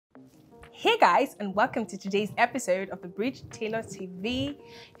Hey guys, and welcome to today's episode of the Bridge Taylor TV.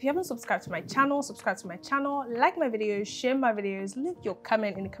 If you haven't subscribed to my channel, subscribe to my channel, like my videos, share my videos, leave your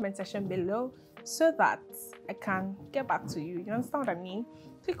comment in the comment section below so that I can get back to you. You understand what I mean?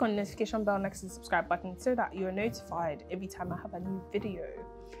 Click on the notification bell next to the subscribe button so that you're notified every time I have a new video.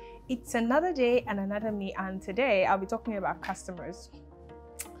 It's another day and another me, and today I'll be talking about customers.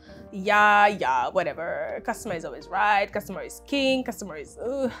 Whatever. Customer is always right, customer is king, customer is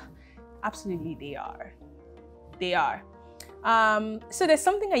absolutely they are. So there's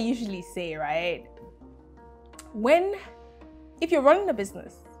something I usually say, right? If you're running a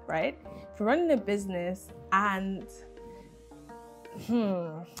business, right? If you're running a business and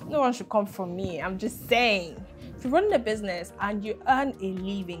no one should come from me, I'm just saying, if you're running a business and you earn a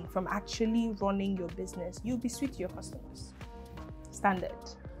living from actually running your business, you'll be sweet to your customers. Standard.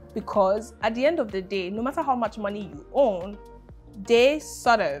 Because at the end of the day, no matter how much money you own, they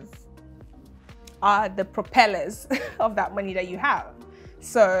sort of are the propellers of that money that you have.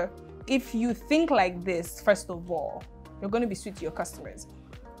 So if you think like this, first of all, you're going to be sweet to your customers.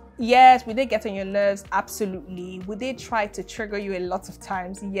 Yes, will they get on your nerves? Absolutely. Will they try to trigger you a lot of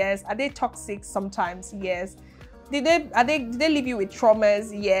times? Yes. Are they toxic sometimes? Yes. Did they leave you with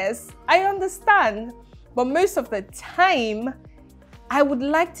traumas? Yes. I understand. But most of the time, I would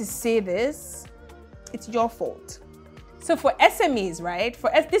like to say this, it's your fault. So for SMEs, right?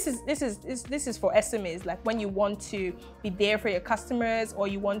 This is for SMEs, like when you want to be there for your customers or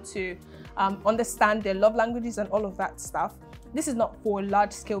you want to understand their love languages and all of that stuff. This is not for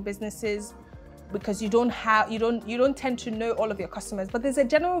large scale businesses because you don't tend to know all of your customers, but there's a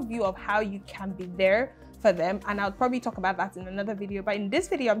general view of how you can be there for them, and I'll probably talk about that in another video. But in this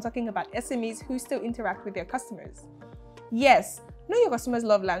video, I'm talking about SMEs who still interact with their customers. Yes. Know your customers'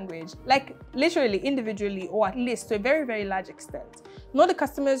 love language, like literally, individually, or at least to a very, very large extent. Know the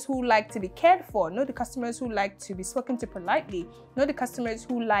customers who like to be cared for. Know the customers who like to be spoken to politely. Know the customers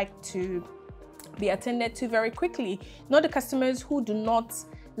who like to be attended to very quickly. Know the customers who do not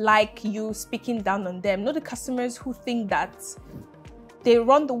like you speaking down on them. Know the customers who think that they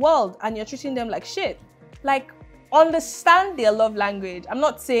run the world and you're treating them like shit. Like, understand their love language. I'm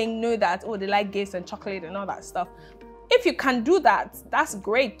not saying know that, oh, they like gifts and chocolate and all that stuff. If you can do that, that's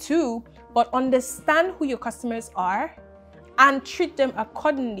great too, but understand who your customers are and treat them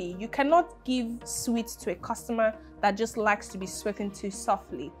accordingly. You cannot give sweets to a customer that just likes to be spoken to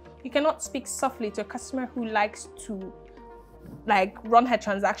softly. You cannot speak softly to a customer who likes to like run her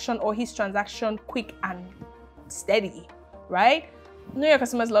transaction or his transaction quick and steady, right? Know your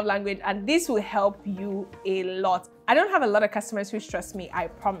customers' love language, and this will help you a lot. I don't have a lot of customers who trust me, I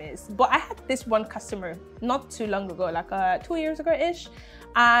promise. But I had this one customer not too long ago, like 2 years ago-ish.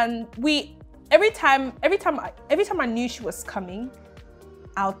 And every time I knew she was coming,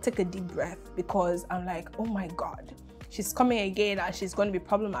 I'll take a deep breath because I'm like, oh my God, she's coming again and she's going to be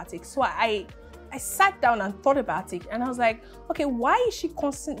problematic. So I sat down and thought about it, and I was like, okay, why is she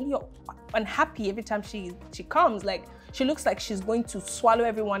constantly unhappy every time she comes? Like, she looks like she's going to swallow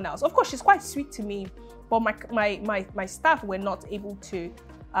everyone else. Of course, she's quite sweet to me, but my staff were not able to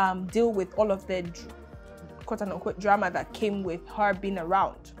deal with all of the quote unquote drama that came with her being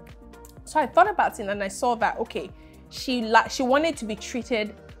around. So I thought about it and I saw that, okay, she wanted to be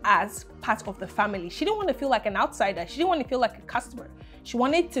treated as part of the family. She didn't want to feel like an outsider. She didn't want to feel like a customer. She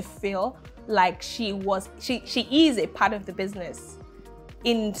wanted to feel like she is a part of the business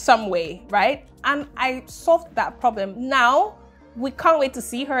in some way, right? And I solved that problem. Now we can't wait to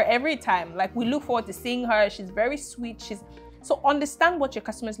see her every time. Like, we look forward to seeing her. She's very sweet. So understand what your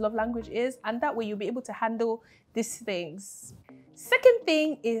customer's love language is, and that way you'll be able to handle these things. Second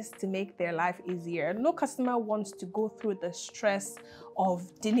thing is to make their life easier. No customer wants to go through the stress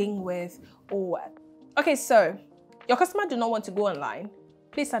of dealing with, okay, so your customer do not want to go online,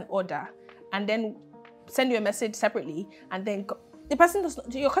 place an order, and then send you a message separately, and then your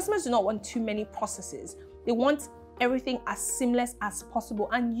customers do not want too many processes. They want everything as seamless as possible,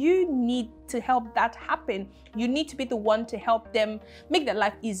 and you need to help that happen. You need to be the one to help them make their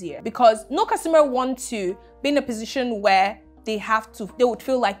life easier, because no customer wants to be in a position where they would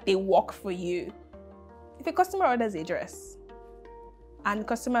feel like they work for you. If a customer orders a dress and the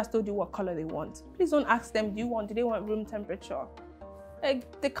customer has told you what color they want, please don't ask them, do they want room temperature?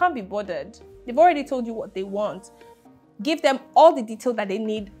 Like, they can't be bothered. They've already told you what they want. Give them all the detail that they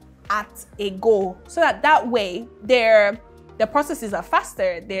need at a go, so that way their processes are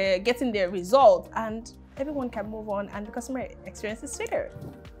faster, they're getting their result, and everyone can move on and the customer experience is sweeter.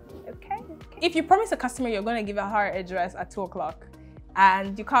 Okay? If you promise a customer you're going to give her a dress at 2 o'clock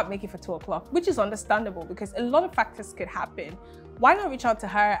and you can't make it for 2 o'clock, which is understandable because a lot of factors could happen, why not reach out to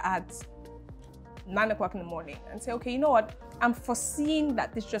her at 9 o'clock in the morning and say, okay, you know what? I'm foreseeing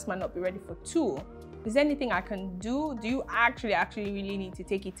that this dress might not be ready for 2. Is there anything I can do? Do you actually really need to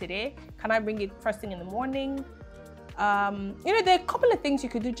take it today? Can I bring it first thing in the morning? You know, there are a couple of things you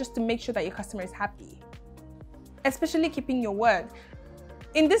could do just to make sure that your customer is happy, especially keeping your word.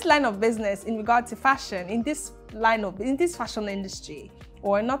 In this line of business, in regard to fashion, in this fashion industry,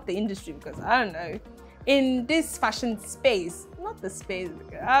 or not the industry, because I don't know, in this fashion space, not the space,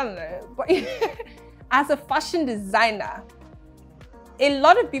 I don't know, but as a fashion designer, a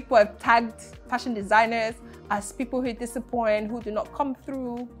lot of people have tagged fashion designers as people who disappoint, who do not come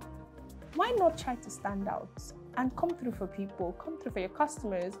through. Why not try to stand out and come through for people, come through for your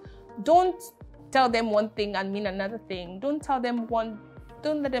customers? Don't tell them one thing and mean another thing. Don't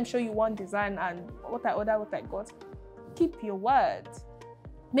let them show you one design and what I got. Keep your word.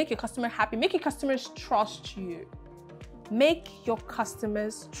 Make your customer happy. Make your customers trust you. Make your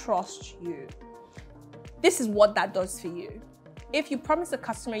customers trust you. This is what that does for you. If you promise a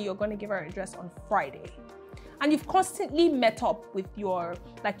customer you're going to give her an address on Friday, and you've constantly met up with your,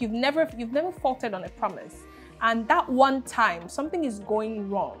 like you've never faltered on a promise, and that one time something is going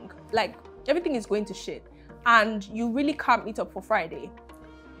wrong, like everything is going to shit, and you really can't meet up for Friday,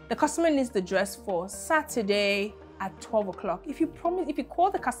 the customer needs the dress for Saturday at 12 o'clock. If you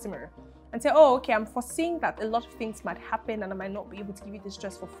call the customer and say, oh, okay, I'm foreseeing that a lot of things might happen and I might not be able to give you this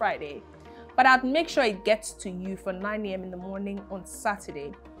dress for Friday, but I'd make sure it gets to you for 9 a.m. in the morning on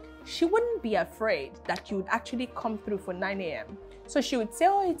Saturday, she wouldn't be afraid that you would actually come through for 9 a.m. So she would say,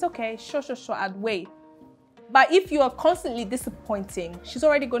 oh, it's okay, sure, I'd wait. But if you are constantly disappointing, she's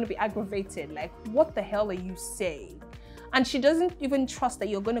already going to be aggravated. Like, what the hell are you saying? And she doesn't even trust that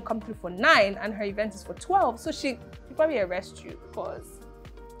you're going to come through for 9 and her event is for 12. So she'll probably arrest you because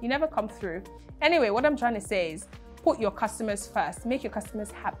you never come through. Anyway, what I'm trying to say is put your customers first. Make your customers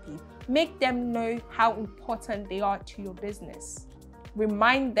happy. Make them know how important they are to your business.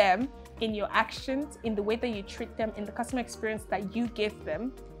 Remind them in your actions, in the way that you treat them, in the customer experience that you give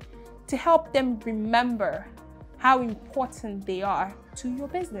them, to help them remember how important they are to your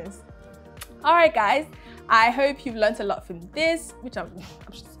business. All right, guys, I hope you've learned a lot from this, which I'm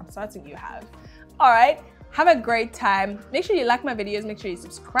certain you have. All right, have a great time. Make sure you like my videos. Make sure you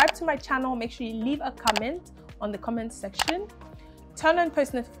subscribe to my channel. Make sure you leave a comment on the comment section. Turn on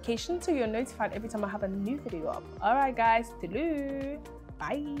post notifications so you're notified every time I have a new video up. All right, guys, toodaloo.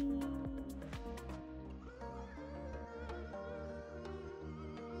 Bye.